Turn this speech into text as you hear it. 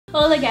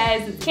Hola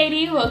guys, it's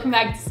Katie. Welcome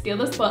back to Steal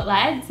the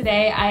Spotlight.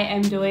 Today I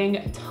am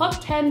doing top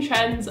 10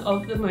 trends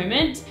of the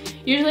moment.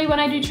 Usually when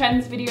I do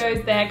trends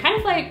videos, they're kind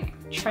of like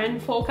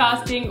trend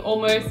forecasting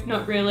almost,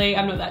 not really,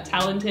 I'm not that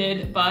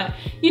talented, but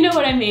you know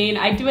what I mean.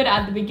 I do it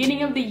at the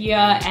beginning of the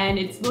year and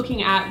it's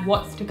looking at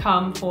what's to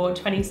come for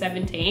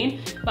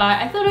 2017. But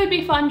I thought it would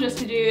be fun just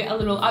to do a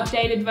little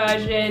updated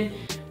version.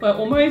 We're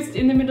almost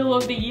in the middle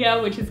of the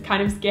year, which is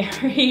kind of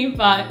scary,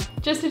 but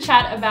just to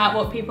chat about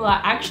what people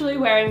are actually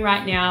wearing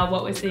right now,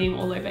 what we're seeing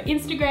all over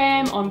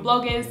Instagram, on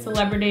bloggers,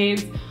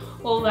 celebrities,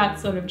 all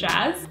that sort of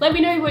jazz. Let me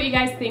know what you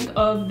guys think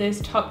of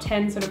this top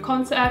 10 sort of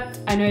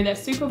concept. I know they're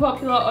super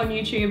popular on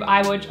YouTube.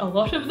 I watch a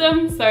lot of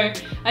them, so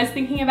I was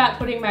thinking about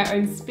putting my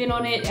own spin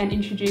on it and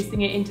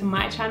introducing it into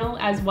my channel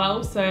as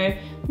well. So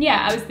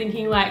yeah, I was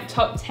thinking like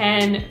top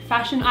 10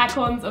 fashion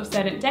icons of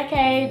certain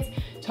decades,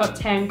 top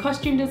 10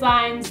 costume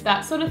designs,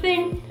 that sort of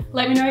thing.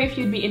 Let me know if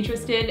you'd be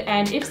interested,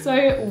 and if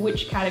so,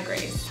 which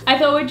categories. I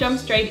thought we'd jump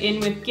straight in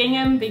with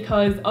gingham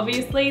because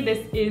obviously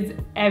this is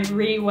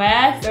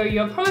everywhere, so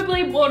you're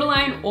probably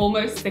borderline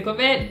almost sick of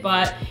it,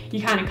 but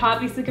you kind of can't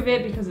be sick of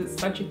it because it's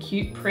such a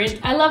cute print.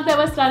 I love that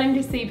we're starting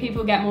to see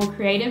people get more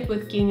creative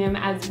with gingham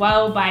as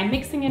well by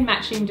mixing and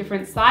matching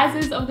different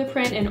sizes of the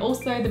print and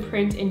also the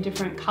print in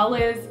different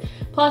colors.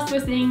 Plus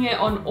we're seeing it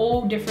on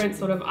all different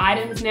sort of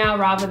items now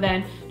rather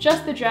than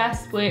just the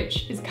dress,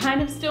 which is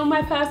kind of still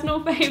my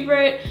personal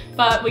favorite,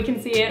 but we can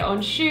see it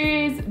on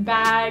shoes,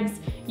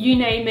 bags, you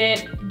name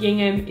it,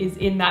 gingham is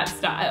in that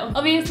style.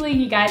 Obviously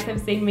you guys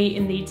have seen me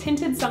in the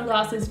tinted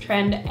sunglasses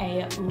trend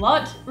a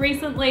lot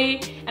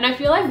recently, and I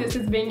feel like this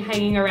has been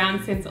hanging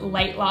around since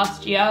late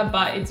last year,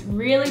 but it's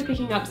really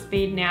picking up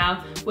speed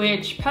now,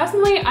 which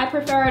personally I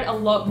prefer it a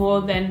lot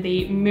more than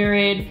the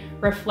mirrored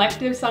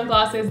reflective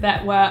sunglasses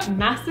that were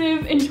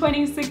massive in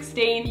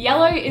 2016.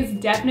 Yellow is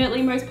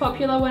definitely most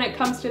popular when it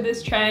comes to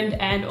this trend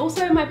and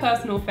also my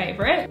personal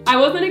favorite. I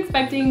wasn't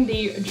expecting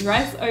the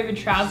dress over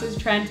trousers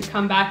trend to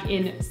come back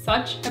in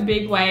such a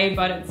big way,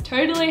 but it's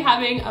totally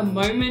having a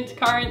moment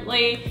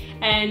currently,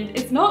 and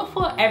it's not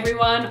for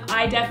everyone.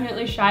 I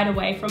definitely shied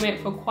away from it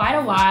for quite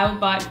a while,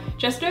 but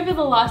just over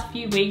the last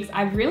few weeks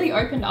I've really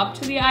opened up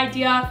to the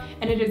idea,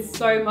 and it is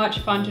so much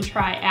fun to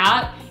try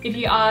out. If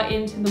you are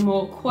into the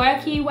more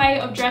quirky way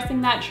of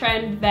dressing that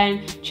trend,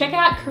 then check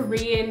out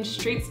Korean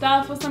street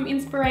style for some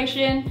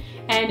inspiration.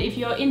 And if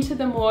you're into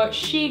the more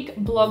chic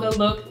blogger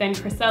look, then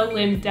Chriselle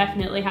Lim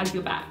definitely has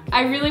your back.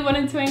 I really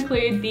wanted to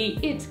include the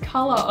it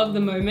color of the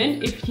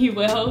moment, if you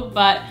will,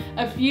 but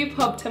a few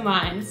popped to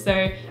mind. So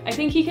I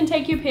think you can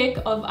take your pick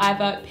of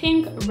either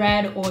pink,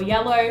 red, or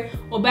yellow,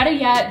 or better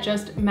yet,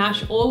 just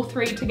mash all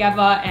three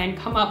together and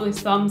come up with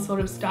some sort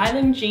of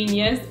styling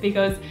genius,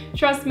 because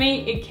trust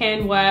me, it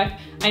can work.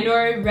 I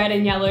know red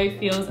and yellow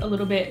feels a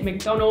little bit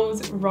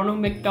McDonald's, Ronald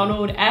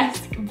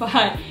McDonald-esque,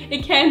 but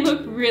it can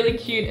look really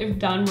cute if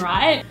done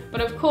right.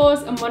 But of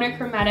course, a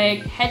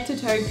monochromatic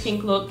head-to-toe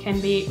pink look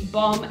can be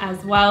bomb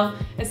as well,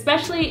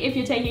 especially if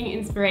you're taking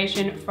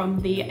inspiration from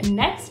the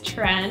next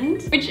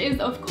trend, which is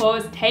of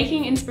course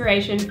taking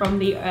inspiration from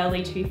the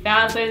early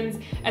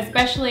 2000s,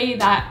 especially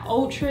that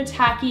ultra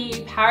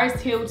tacky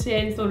Paris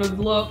Hilton sort of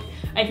look.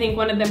 I think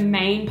one of the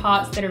main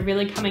parts that are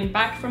really coming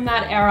back from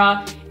that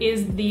era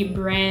is the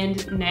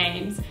brand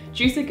names.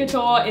 Juicy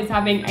Couture is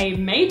having a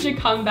major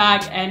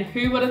comeback, and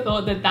who would have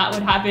thought that that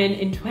would happen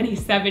in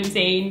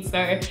 2017?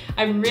 So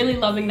I'm really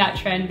loving that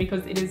trend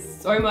because it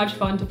is so much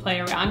fun to play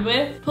around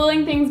with.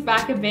 Pulling things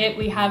back a bit,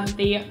 we have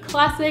the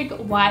classic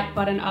white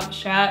button-up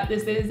shirt.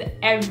 This is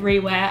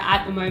everywhere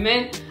at the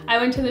moment. I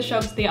went to the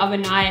shops the other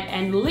night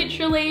and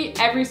literally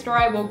every store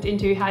I walked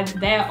into had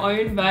their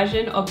own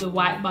version of the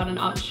white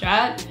button-up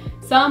shirt.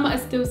 Some are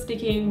still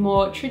sticking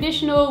more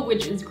traditional,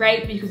 which is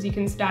great because you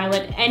can style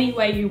it any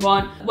way you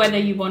want, whether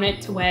you want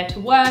it to wear to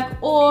work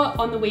or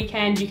on the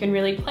weekend. You can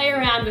really play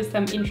around with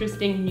some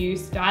interesting new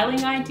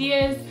styling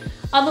ideas.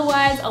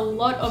 Otherwise, a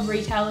lot of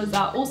retailers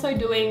are also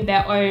doing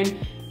their own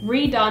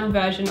redone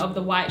version of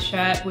the white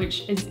shirt,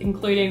 which is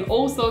including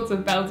all sorts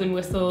of bells and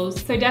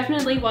whistles. So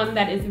definitely one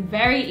that is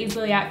very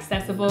easily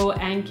accessible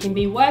and can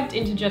be worked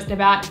into just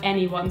about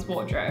anyone's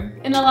wardrobe.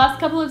 In the last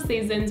couple of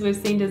seasons, we've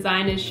seen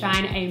designers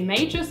shine a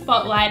major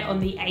spotlight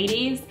on the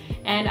 80s,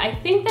 and I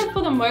think that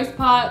for the most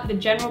part, the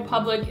general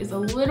public is a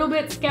little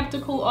bit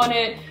skeptical on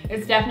it.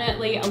 It's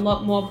definitely a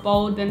lot more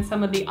bold than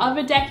some of the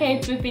other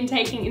decades we've been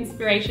taking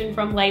inspiration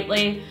from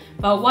lately.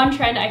 But one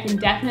trend I can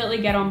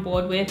definitely get on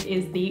board with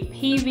is the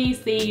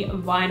PVC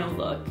vinyl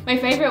look. My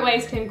favorite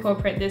ways to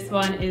incorporate this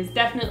one is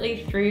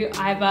definitely through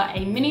either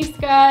a mini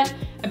skirt,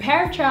 a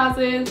pair of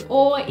trousers,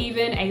 or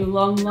even a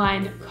long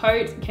line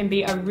coat can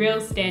be a real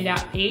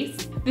standout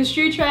piece. The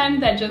shoe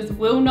trend that just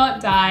will not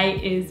die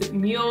is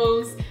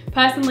mules.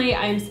 Personally,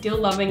 I'm still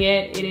loving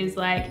it. It is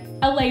like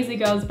a lazy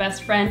girl's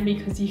best friend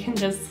because you can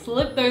just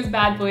slip those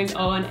bad boys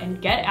on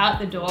and get out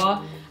the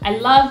door. I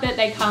love that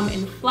they come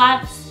in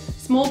flats,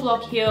 small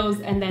block heels,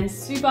 and then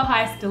super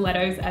high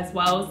stilettos as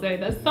well, so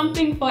there's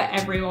something for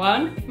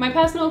everyone. My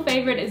personal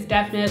favorite is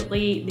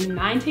definitely the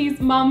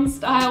 90s mum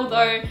style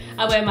though.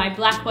 I wear my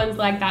black ones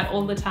like that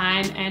all the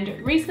time,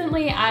 and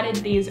recently added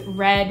these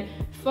red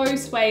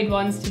faux suede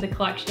ones to the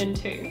collection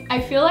too.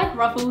 I feel like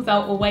ruffles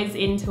are always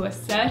in to a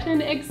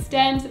certain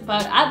extent,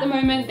 but at the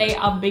moment they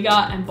are bigger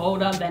and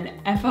bolder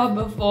than ever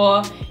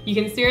before. You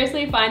can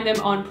seriously find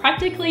them on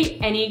practically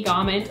any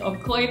garment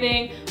of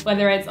clothing,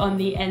 whether it's on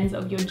the ends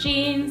of your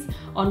jeans,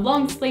 on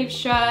long sleeve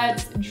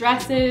shirts,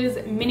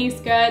 dresses, mini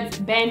skirts,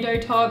 bandeau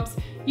tops,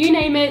 you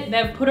name it,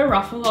 they've put a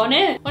ruffle on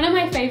it. One of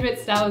my favorite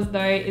styles though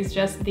is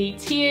just the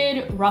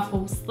tiered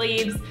ruffle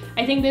sleeves.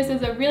 I think this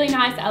is a really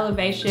nice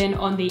elevation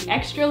on the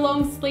extra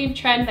long sleeve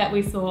trend that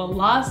we saw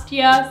last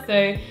year,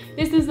 so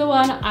this is the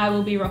one I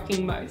will be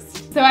rocking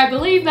most. So I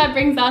believe that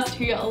brings us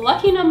to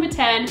lucky number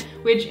 10,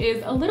 which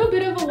is a little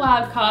bit of a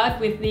wild card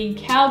with the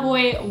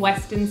cowboy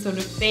western sort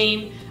of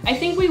theme. I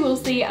think we will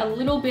see a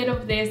little bit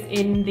of this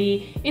in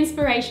the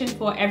inspiration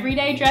for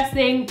everyday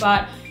dressing,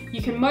 but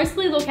you can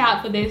mostly look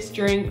out for this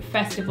during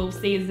festival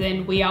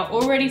season. We are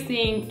already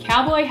seeing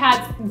cowboy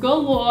hats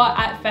galore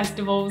at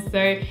festivals,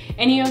 so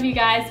any of you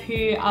guys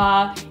who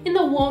are in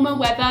the warmer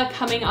weather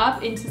coming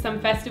up into some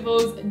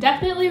festivals,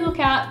 definitely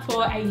look out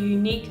for a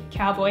unique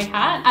cowboy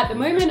hat. At the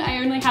moment, I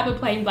only have a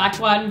plain black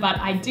one, but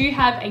I do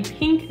have a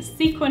pink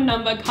sequin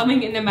number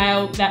coming in the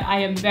mail that I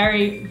am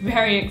very,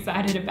 very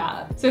excited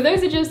about. So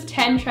those are just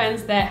 10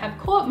 trends that have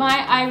caught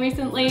my eye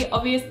recently.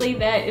 Obviously,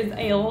 there is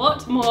a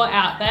lot more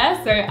out there,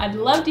 so I'd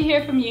love to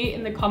hear from you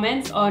in the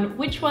comments on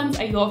which ones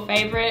are your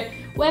favorite,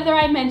 whether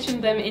I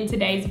mentioned them in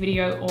today's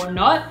video or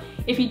not.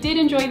 If you did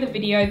enjoy the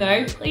video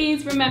though,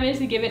 please remember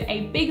to give it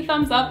a big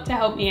thumbs up to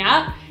help me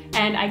out,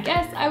 and I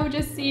guess I will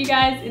just see you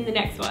guys in the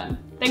next one.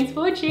 Thanks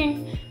for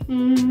watching.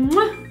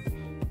 Mwah!